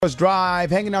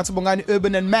Drive, hanging out to Bongani,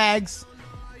 Urban and Mags.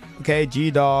 Okay,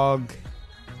 G-Dog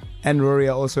and Rory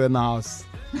are also in the house.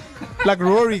 Like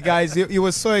Rory, guys, you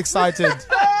were so excited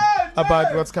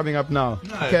about what's coming up now.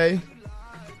 Okay,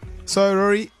 so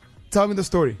Rory, tell me the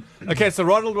story. Okay, so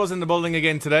Ronald was in the building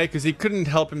again today because he couldn't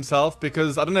help himself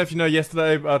because I don't know if you know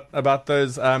yesterday about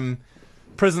those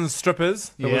prison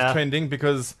strippers that was trending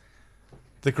because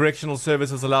the correctional service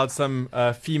has allowed some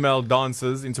female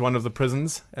dancers into one of the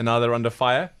prisons and now they're under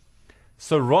fire.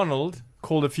 So Ronald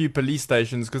called a few police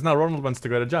stations because now Ronald wants to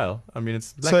go to jail. I mean,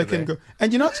 it's so he can go.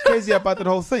 And you know what's crazy about that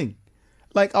whole thing?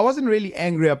 Like, I wasn't really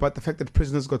angry about the fact that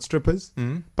prisoners got strippers,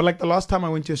 but like the last time I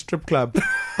went to a strip club,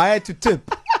 I had to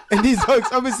tip. And these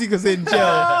folks, obviously, because they're in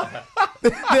jail, they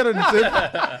don't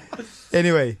tip.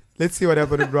 Anyway, let's see what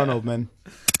happened with Ronald, man.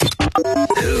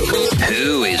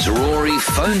 Who is Rory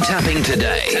phone tapping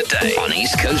today on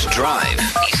East Coast Drive?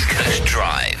 East Coast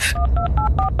Drive.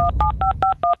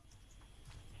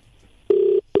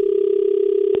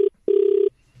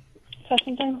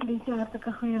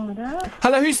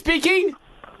 Hello, who's speaking?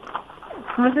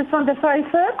 Mrs. van der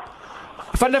Vyver?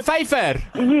 Van der Vyver.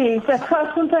 Yes, at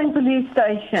Garsfontein Police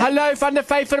Station. Hello, Van der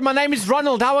Vyver. My name is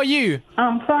Ronald. How are you?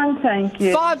 I'm fine, thank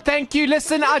you. Fine, thank you.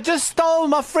 Listen, I just stole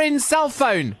my friend's cell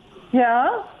phone.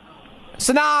 Yeah?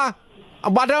 So now, I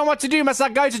don't know what to do. Must I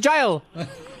go to jail? Is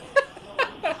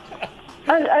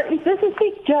this a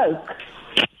sick joke?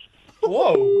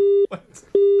 Whoa.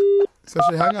 So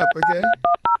she hung up, okay?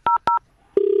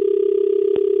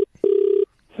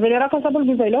 Hello,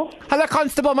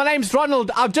 Constable. My name's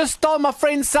Ronald. I've just stole my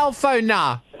friend's cell phone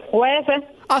now. Where is it?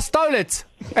 I stole it.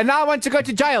 And now I want to go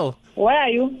to jail. Where are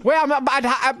you? Where I'm at my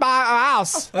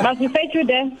house. Must we fetch you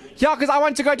there? Yeah, because I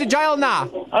want to go to jail now.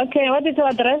 Okay, what is your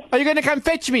address? Are you going to come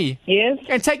fetch me? Yes.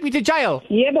 And take me to jail?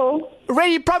 Yeah, bro.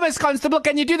 Really promise, Constable.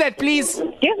 Can you do that, please?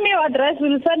 Give me your address.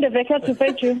 We'll send a vehicle to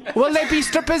fetch you. Will there be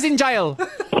strippers in jail?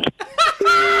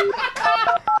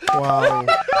 Wow.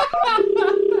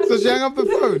 So she hung up the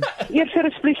phone.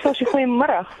 Eerste police station,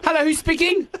 goeiemiddag. Hello, who's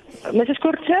speaking? Mrs.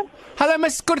 Kurtse? Hello,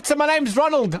 Miss Kurtse. My name's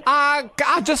Ronald. I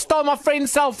just stole my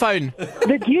friend's cell phone.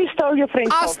 Did you steal your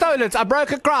friend's I phone? stole it. I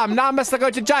broke a crime. Now I must go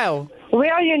to jail.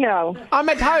 Where are you now? I'm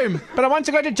at home, but I want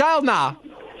to go to jail now.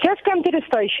 Just come to the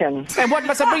station. And what,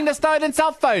 must I bring the stolen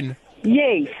cell phone?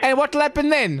 Yes. And what will happen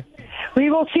then? We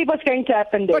will see what's going to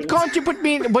happen then. But can't you put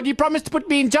me in... But you promised to put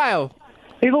me in jail.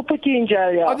 We will put you in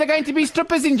jail, yeah. Are there going to be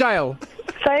strippers in jail?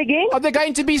 Say again? Are there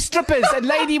going to be strippers and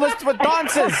lady with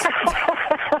dancers?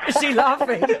 Is she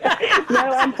laughing?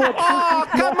 No, unfortunately. Oh,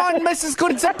 come on, Mrs.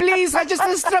 Kurtse, please. I just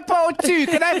a stripper or two.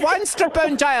 Can I have one stripper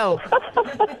in jail?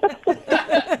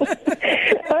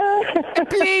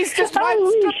 Please, just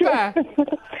one stripper.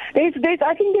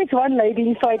 I think there's one lady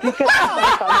inside. You can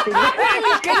ask her something.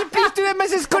 Can you please do that,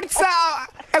 Mrs. Kurtse?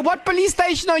 At what police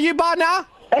station are you by now?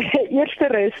 Eerste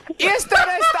rust. Eerste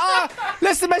rust. Oh,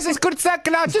 listen, Mrs. Kurtse,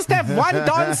 can I just have one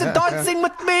dancer dancing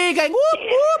with me, going whoop,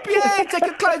 whoop, yeah, take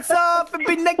your clothes off and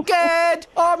be naked.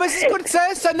 Oh, Mrs.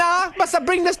 Kurtse, so now must I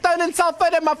bring the stolen cell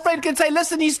phone and my friend can say,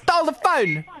 listen, he stole the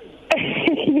phone.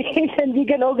 Yes, and we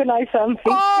can organize something.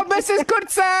 Oh, Mrs.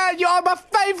 Kurtse, you are my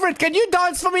favorite. Can you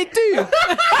dance for me too?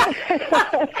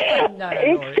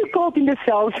 It's too cold in the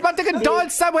south. But I can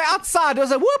dance somewhere outside. It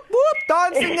was a whoop, whoop,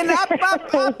 dancing and up,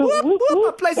 whoop, whoop.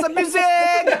 I play some music.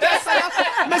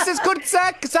 Mrs.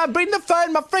 Kurtse, so I bring the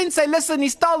phone. My friend say, listen, he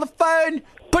stole the phone.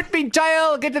 Put me in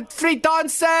jail, get the 3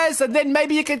 dancers, and then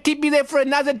maybe you can keep me there for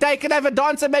another day. Can I have a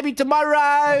dancer maybe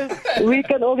tomorrow? We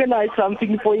can organize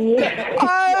something for you.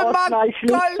 Oh, my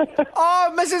God.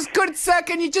 Oh, Mrs. Kurtse,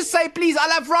 can you just say, please, I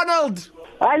love Ronald.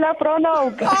 I love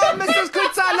Ronald. Oh, Mrs.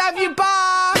 Kurtse, I love you.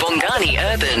 Bye. Bongani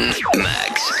Urban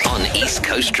Mags on East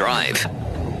Coast Drive.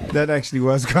 That actually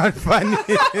was quite funny.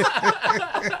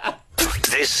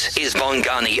 This is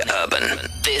Bongani Urban.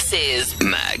 This is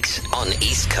Mags on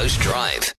East Coast Drive.